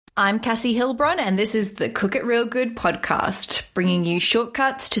I'm Cassie Hilbron, and this is the Cook It Real Good podcast, bringing you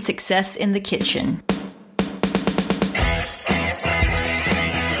shortcuts to success in the kitchen.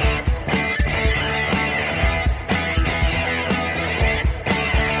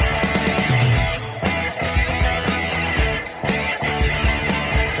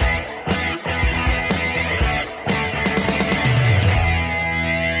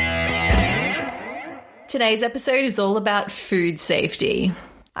 Today's episode is all about food safety.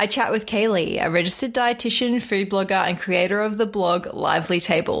 I chat with Kaylee, a registered dietitian, food blogger, and creator of the blog Lively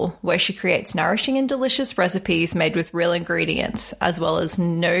Table, where she creates nourishing and delicious recipes made with real ingredients, as well as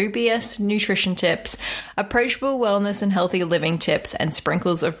no BS nutrition tips, approachable wellness and healthy living tips, and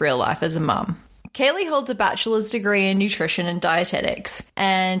sprinkles of real life as a mum. Kaylee holds a bachelor's degree in nutrition and dietetics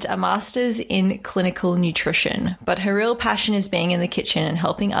and a master's in clinical nutrition, but her real passion is being in the kitchen and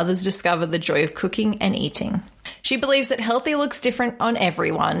helping others discover the joy of cooking and eating. She believes that healthy looks different on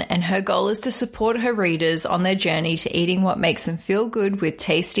everyone, and her goal is to support her readers on their journey to eating what makes them feel good with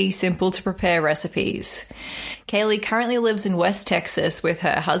tasty, simple-to-prepare recipes. Kaylee currently lives in West Texas with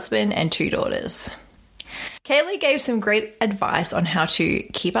her husband and 2 daughters. Kaylee gave some great advice on how to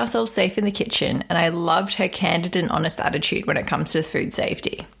keep ourselves safe in the kitchen, and I loved her candid and honest attitude when it comes to food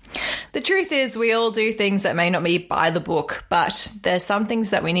safety. The truth is, we all do things that may not be by the book, but there's some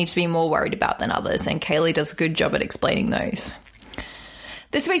things that we need to be more worried about than others, and Kaylee does a good job at explaining those.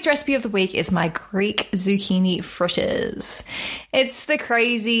 This week's recipe of the week is my Greek zucchini fritters. It's the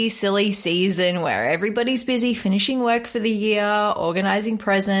crazy, silly season where everybody's busy finishing work for the year, organizing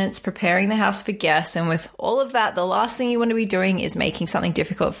presents, preparing the house for guests, and with all of that, the last thing you want to be doing is making something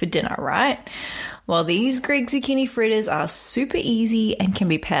difficult for dinner, right? Well, these Greek zucchini fritters are super easy and can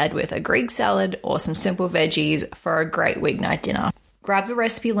be paired with a Greek salad or some simple veggies for a great weeknight dinner. Grab the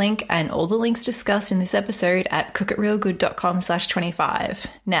recipe link and all the links discussed in this episode at cookitrealgood.com/25.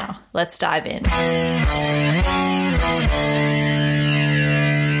 Now, let's dive in.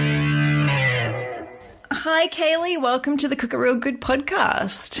 Hi, Kaylee. Welcome to the Cook It Real Good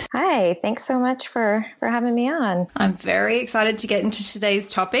podcast. Hi. Thanks so much for having me on. I'm very excited to get into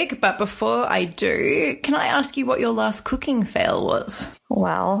today's topic, but before I do, can I ask you what your last cooking fail was?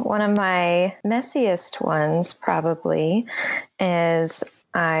 Well, one of my messiest ones probably is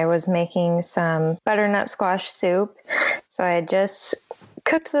I was making some butternut squash soup. So I had just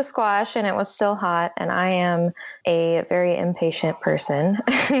cooked the squash and it was still hot, and I am a very impatient person.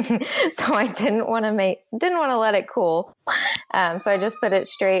 So I didn't want to let it cool. So I just put it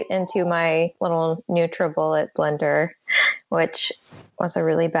straight into my little NutriBullet blender, which was a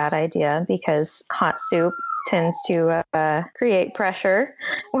really bad idea because hot soup tends to create pressure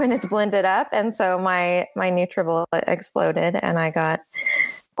when it's blended up. And so my NutriBullet exploded and I got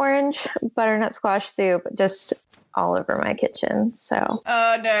orange butternut squash soup just all over my kitchen. So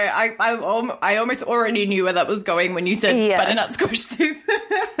oh no, I almost already knew where that was going when you said butternut squash soup.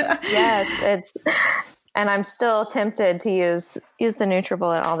 Yes, and I'm still tempted to use the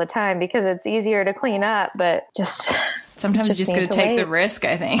NutriBullet all the time because it's easier to clean up, but sometimes you just got to take the risk,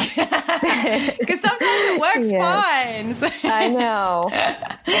 I think. Because sometimes it works fine. So. I know.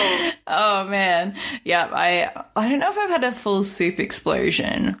 Oh, man. Yeah, I don't know if I've had a full soup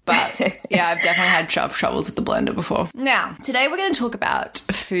explosion, but yeah, I've definitely had troubles with the blender before. Now, today we're going to talk about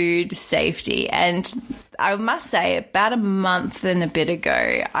food safety. And I must say, about a month and a bit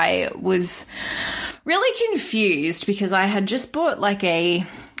ago, I was really confused because I had just bought like a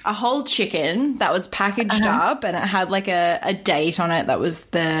whole chicken that was packaged up, and it had like a date on it that was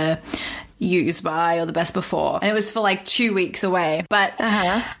the use by or the best before, and it was for like 2 weeks away, but it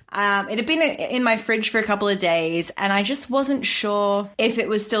had been in my fridge for a couple of days, and I just wasn't sure if it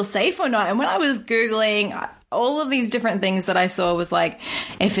was still safe or not. And when I was Googling, all of these different things that I saw was like,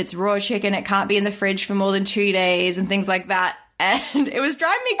 if it's raw chicken, it can't be in the fridge for more than 2 days and things like that. And it was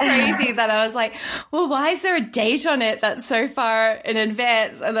driving me crazy that I was like, well, why is there a date on it that's so far in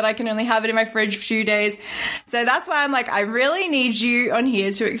advance and that I can only have it in my fridge for 2 days? So that's why I'm like, I really need you on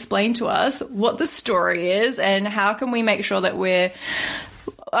here to explain to us what the story is and how can we make sure that we're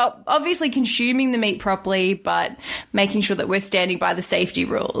obviously consuming the meat properly, but making sure that we're standing by the safety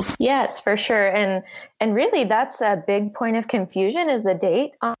rules. Yes, for sure. And really that's a big point of confusion is the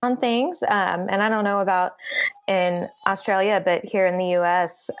date on things. And I don't know about in Australia, but here in the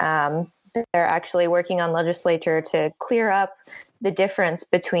US, they're actually working on legislature to clear up the difference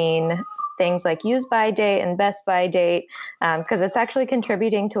between things like use by date and best by date, because it's actually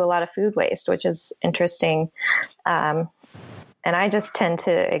contributing to a lot of food waste, which is interesting. And I just tend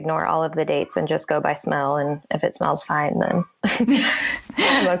to ignore all of the dates and just go by smell. And if it smells fine, then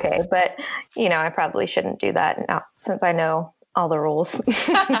I'm okay. But, I probably shouldn't do that now, since I know all the rules.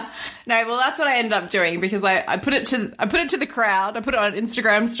 No, well, that's what I ended up doing because I put it to the crowd. I put it on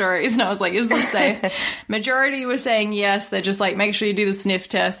Instagram stories and I was like, is this safe? Majority were saying yes. They're just like, make sure you do the sniff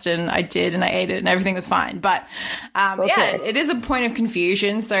test. And I did, and I ate it and everything was fine. But yeah, it is a point of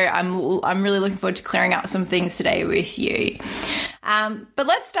confusion. So I'm really looking forward to clearing up some things today with you. But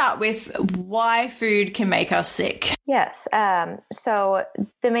let's start with why food can make us sick. Yes. So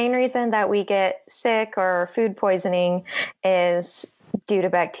the main reason that we get sick or food poisoning is due to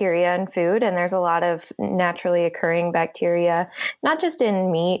bacteria in food. And there's a lot of naturally occurring bacteria, not just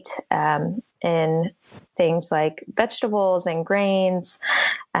in meat, in things like vegetables and grains.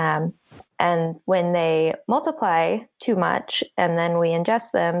 And when they multiply too much and then we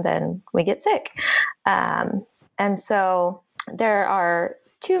ingest them, then we get sick. And so there are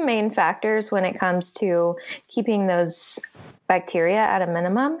two main factors when it comes to keeping those bacteria at a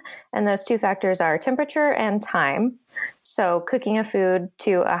minimum. And those two factors are temperature and time. So cooking a food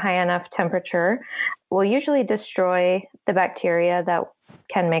to a high enough temperature will usually destroy the bacteria that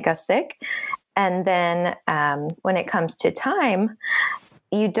can make us sick. And then when it comes to time,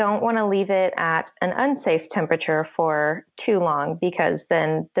 you don't want to leave it at an unsafe temperature for too long because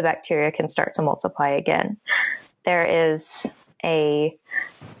then the bacteria can start to multiply again. There is a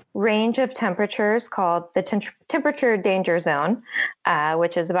range of temperatures called the temperature danger zone,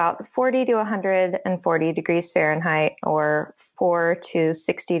 which is about 40 to 140 degrees Fahrenheit or 4 to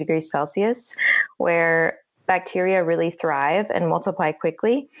 60 degrees Celsius, where bacteria really thrive and multiply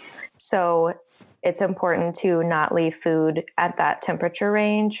quickly. So it's important to not leave food at that temperature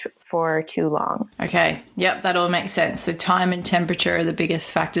range for too long. Okay. Yep, that all makes sense. So time and temperature are the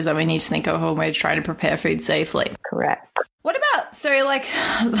biggest factors that we need to think of when we're trying to prepare food safely. Correct. What about, so like,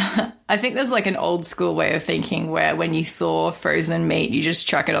 I think there's like an old school way of thinking where when you thaw frozen meat, you just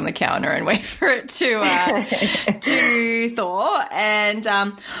chuck it on the counter and wait for it to thaw. And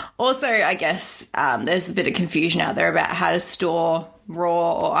also, I guess there's a bit of confusion out there about how to store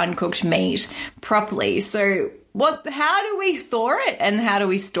raw or uncooked meat properly. So how do we thaw it and how do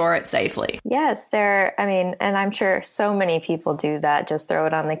we store it safely? Yes, and I'm sure so many people do that, just throw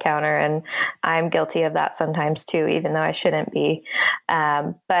it on the counter. And I'm guilty of that sometimes too, even though I shouldn't be.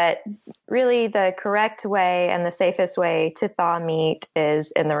 But really the correct way and the safest way to thaw meat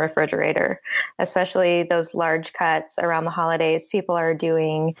is in the refrigerator, especially those large cuts around the holidays. People are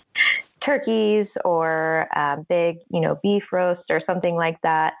doing turkeys or big, beef roast or something like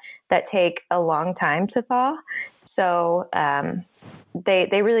that take a long time to thaw. So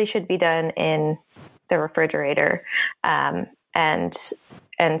they really should be done in the refrigerator and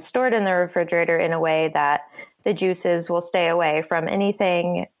stored in the refrigerator in a way that the juices will stay away from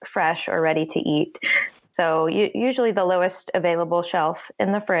anything fresh or ready to eat. So usually the lowest available shelf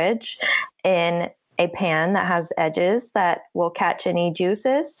in the fridge, in a pan that has edges that will catch any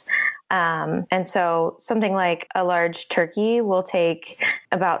juices. And so something like a large turkey will take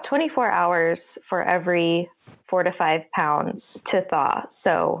about 24 hours for every 4 to 5 pounds to thaw.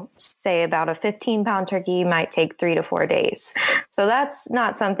 So say about a 15-pound turkey might take 3 to 4 days. So that's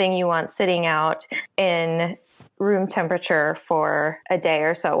not something you want sitting out in room temperature for a day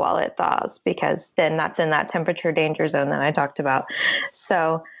or so while it thaws, because then that's in that temperature danger zone that I talked about.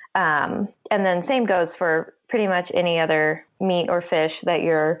 So, and then same goes for pretty much any other meat or fish that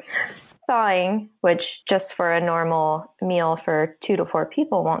you're thawing, which just for a normal meal for 2 to 4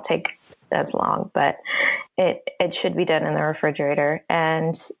 people won't take as long, but it should be done in the refrigerator.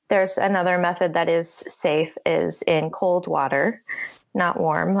 And there's another method that is safe is in cold water, not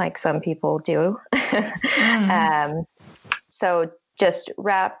warm like some people do. So just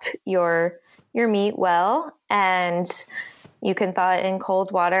wrap your meat well, and you can thaw it in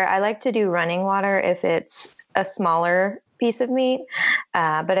cold water. I like to do running water if it's a smaller piece of meat.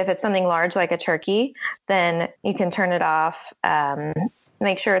 But if it's something large like a turkey, then you can turn it off.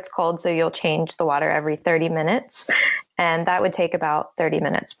 Make sure it's cold, so you'll change the water every 30 minutes. And that would take about 30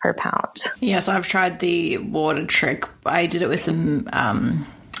 minutes per pound. Yes, I've tried the water trick. I did it with some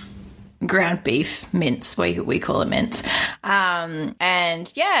ground beef mince, we call it mince.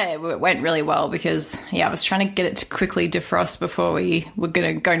 And yeah, it went really well because I was trying to get it to quickly defrost before we were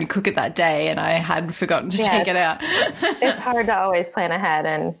going to cook it that day, and I had forgotten to take it out. It's hard to always plan ahead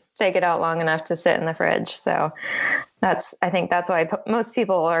and take it out long enough to sit in the fridge. So I think that's why most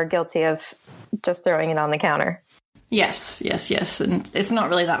people are guilty of just throwing it on the counter. Yes, yes, yes. And it's not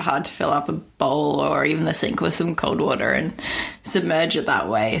really that hard to fill up a bowl or even the sink with some cold water and submerge it that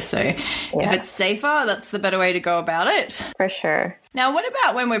way. So if it's safer, that's the better way to go about it. For sure. Now, what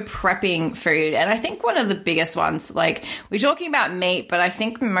about when we're prepping food? And I think one of the biggest ones, like we're talking about meat, but I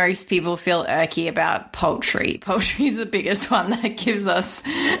think most people feel irky about poultry. Poultry is the biggest one that gives us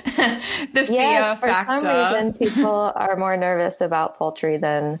the fear factor. For some reason, people are more nervous about poultry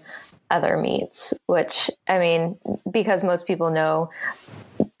than other meats, which, I mean, because most people know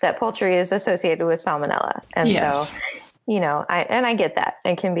that poultry is associated with salmonella. And so, you know, I get that.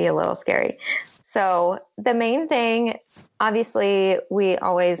 It can be a little scary. So the main thing, obviously, we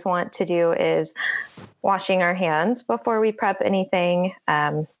always want to do is washing our hands before we prep anything,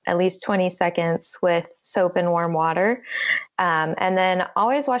 at least 20 seconds with soap and warm water. And then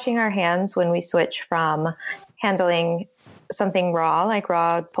always washing our hands when we switch from handling something raw, like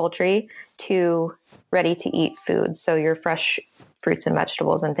raw poultry, to ready to eat food. So your fresh fruits and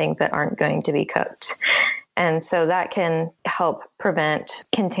vegetables and things that aren't going to be cooked. And so that can help prevent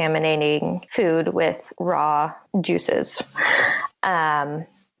contaminating food with raw juices.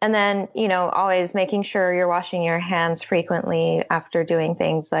 And then, you know, always making sure you're washing your hands frequently after doing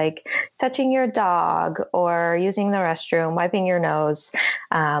things like touching your dog or using the restroom, wiping your nose,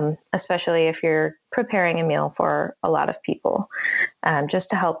 especially if you're preparing a meal for a lot of people,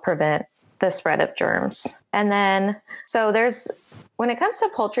 just to help prevent the spread of germs. And then, so when it comes to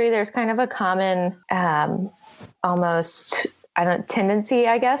poultry, there's kind of a common, tendency,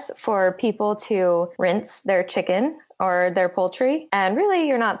 I guess, for people to rinse their chicken or their poultry. And really,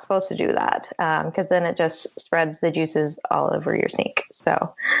 you're not supposed to do that, because then it just spreads the juices all over your sink.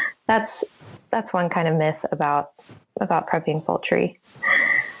 So that's one kind of myth about prepping poultry.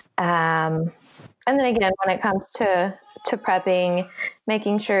 And then again, when it comes to prepping,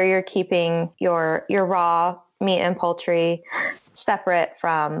 making sure you're keeping your raw meat and poultry separate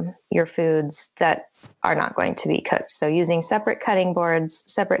from your foods that are not going to be cooked. So using separate cutting boards,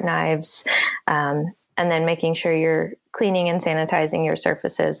 separate knives, and then making sure you're cleaning and sanitizing your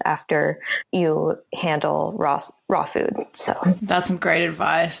surfaces after you handle raw food. So that's some great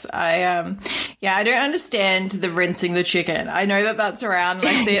advice. I don't understand the rinsing the chicken. I know that that's around and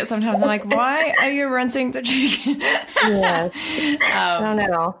I see it sometimes. I'm like, why are you rinsing the chicken? Yes. I don't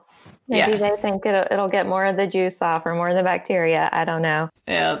know. Maybe they think it'll get more of the juice off or more of the bacteria. I don't know.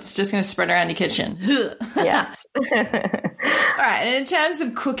 Yeah, it's just going to spread around your kitchen. Yes. All right. And in terms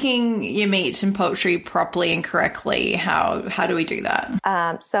of cooking your meat and poultry properly and correctly, how do we do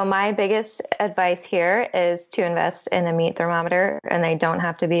that? So my biggest advice here is to invest in a meat thermometer, and they don't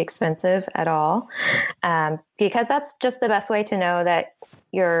have to be expensive at all, because that's just the best way to know that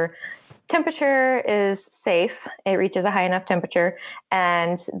your temperature is safe. It reaches a high enough temperature,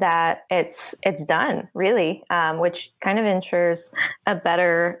 and that it's done really, which kind of ensures a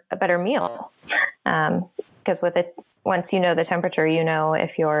better meal. Because with it, once you know the temperature, you know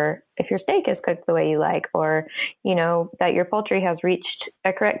if your steak is cooked the way you like, or you know that your poultry has reached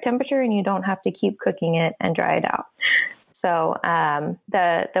a correct temperature, and you don't have to keep cooking it and dry it out. So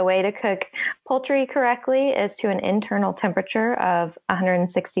the way to cook poultry correctly is to an internal temperature of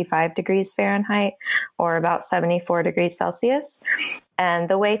 165 degrees Fahrenheit or about 74 degrees Celsius. And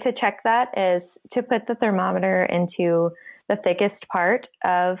the way to check that is to put the thermometer into the thickest part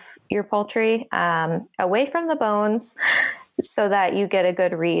of your poultry, away from the bones, so that you get a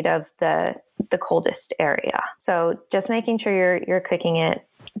good read of the coldest area. So just making sure you're cooking it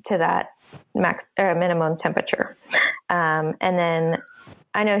to that max or minimum temperature. And then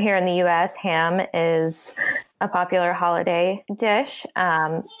I know here in the US, ham is a popular holiday dish,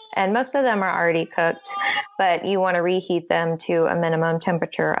 and most of them are already cooked, but you want to reheat them to a minimum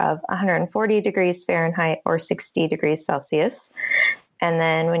temperature of 140 degrees Fahrenheit or 60 degrees Celsius. And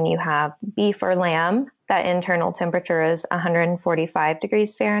then when you have beef or lamb, that internal temperature is 145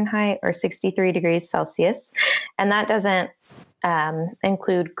 degrees Fahrenheit or 63 degrees Celsius. And that doesn't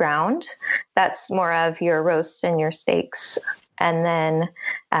include ground. That's more of your roasts and your steaks. And then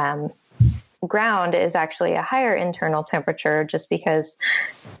ground is actually a higher internal temperature, just because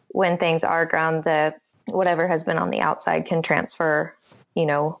when things are ground, whatever has been on the outside can transfer,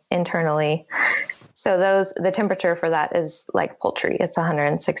 internally. So the temperature for that is like poultry. It's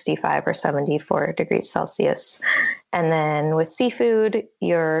 165 or 74 degrees Celsius. And then with seafood,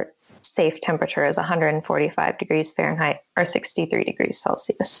 your safe temperature is 145 degrees Fahrenheit or 63 degrees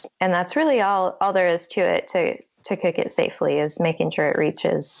Celsius. And that's really all there is to it to cook it safely is making sure it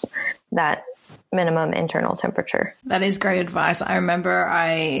reaches that minimum internal temperature. That is great advice. I remember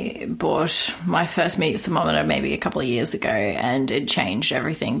I bought my first meat thermometer maybe a couple of years ago, and it changed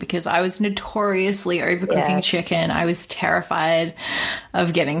everything because I was notoriously overcooking chicken. I was terrified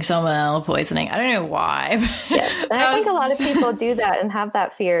of getting salmonella poisoning. I don't know why. Yes. And I think a lot of people do that and have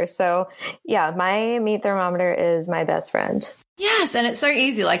that fear. So yeah, my meat thermometer is my best friend. Yes, and it's so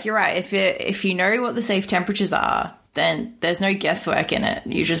easy. Like, you're right. If you know what the safe temperatures are, then there's no guesswork in it.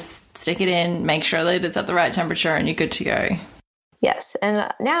 You just stick it in, make sure that it's at the right temperature, and you're good to go. Yes.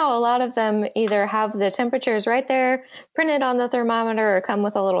 And now a lot of them either have the temperatures right there printed on the thermometer or come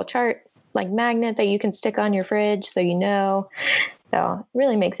with a little chart like magnet that you can stick on your fridge so you know. So it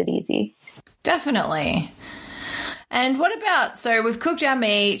really makes it easy. Definitely. And what about, so we've cooked our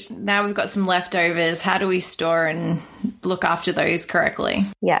meat, now we've got some leftovers. How do we store and look after those correctly?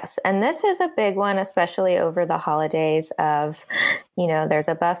 Yes. And this is a big one, especially over the holidays of, there's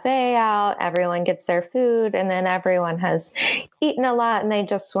a buffet out, everyone gets their food, and then everyone has eaten a lot and they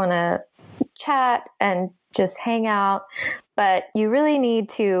just want to chat and just hang out. But you really need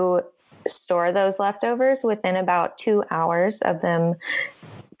to store those leftovers within about 2 hours of them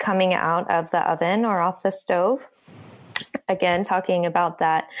coming out of the oven or off the stove. Again, talking about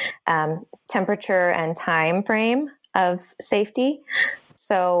that temperature and time frame of safety.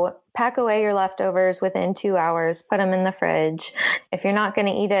 So pack away your leftovers within 2 hours, put them in the fridge. If you're not going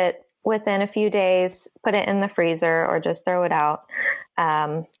to eat it within a few days, put it in the freezer or just throw it out.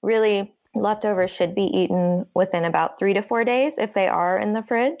 Really, leftovers should be eaten within about 3 to 4 days if they are in the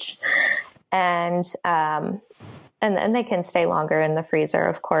fridge. And they can stay longer in the freezer,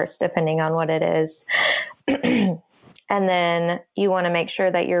 of course, depending on what it is. And then you want to make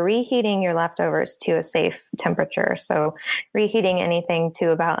sure that you're reheating your leftovers to a safe temperature. So reheating anything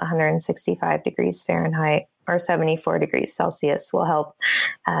to about 165 degrees Fahrenheit or 74 degrees Celsius will help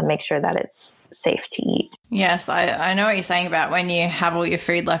make sure that it's safe to eat. Yes, I know what you're saying about when you have all your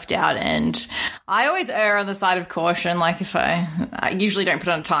food left out. And I always err on the side of caution. Like if I usually don't put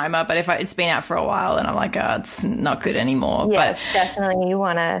on a timer, but if it's been out for a while and I'm like, oh, it's not good anymore. Yes, definitely. You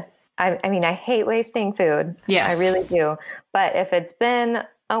want to. I hate wasting food. Yes. I really do. But if it's been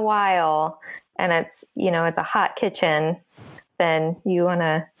a while and it's, it's a hot kitchen, then you want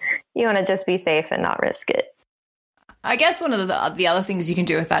to just be safe and not risk it. I guess one of the other things you can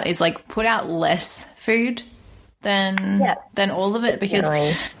do with that is like put out less food than all of it, because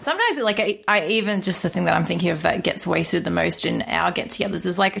sometimes I even just the thing that I'm thinking of that gets wasted the most in our get-togethers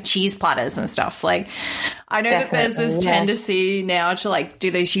is like cheese platters and stuff. Like I know that there's this tendency now to like do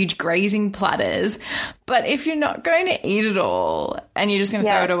those huge grazing platters, but if you're not going to eat it all and you're just going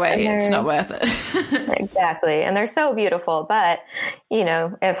to throw it away, it's not worth it. Exactly. And they're so beautiful, but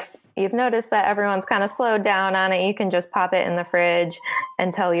if you've noticed that everyone's kind of slowed down on it, you can just pop it in the fridge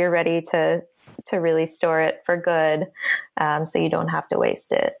until you're ready to really store it for good, so you don't have to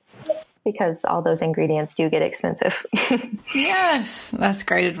waste it, because all those ingredients do get expensive. Yes, that's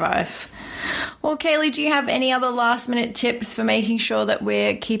great advice. Well, Kaylee, do you have any other last minute tips for making sure that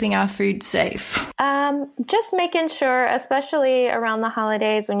we're keeping our food safe? Just making sure, especially around the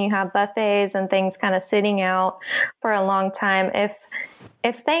holidays when you have buffets and things kind of sitting out for a long time,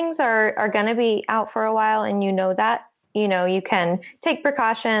 if things are going to be out for a while and that, you can take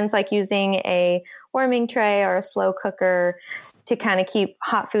precautions like using a warming tray or a slow cooker to kind of keep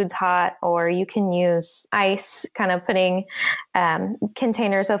hot foods hot, or you can use ice, kind of putting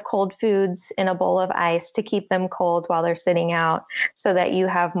containers of cold foods in a bowl of ice to keep them cold while they're sitting out, so that you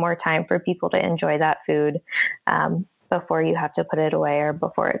have more time for people to enjoy that food before you have to put it away or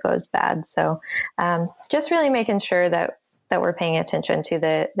before it goes bad. So just really making sure that we're paying attention to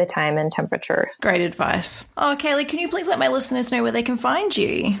the time and temperature. Great advice. Oh, Kaylee, can you please let my listeners know where they can find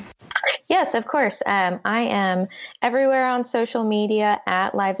you? Yes, of course. I am everywhere on social media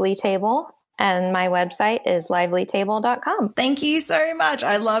at Lively Table, and my website is livelytable.com. Thank you so much.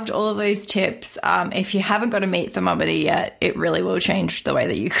 I loved all of those tips. If you haven't got a meat thermometer yet, it really will change the way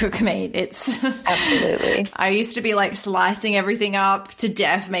that you cook meat. Absolutely. I used to be like slicing everything up to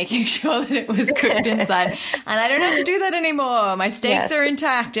death, making sure that it was cooked inside. And I don't have to do that anymore. My steaks are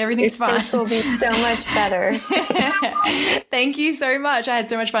intact. Everything's fine. Steaks will be so much better. Thank you so much. I had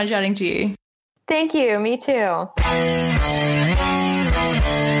so much fun chatting to you. Thank you. Me too.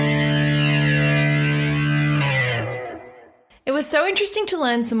 It was so interesting to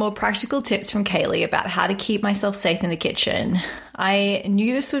learn some more practical tips from Kaylee about how to keep myself safe in the kitchen. I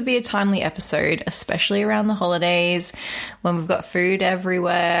knew this would be a timely episode, especially around the holidays when we've got food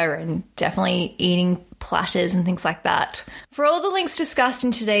everywhere and definitely eating platters and things like that. For all the links discussed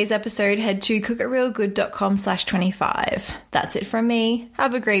in today's episode, head to cookitrealgood.com/25. That's it from me.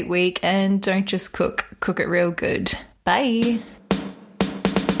 Have a great week and don't just cook, cook it real good. Bye.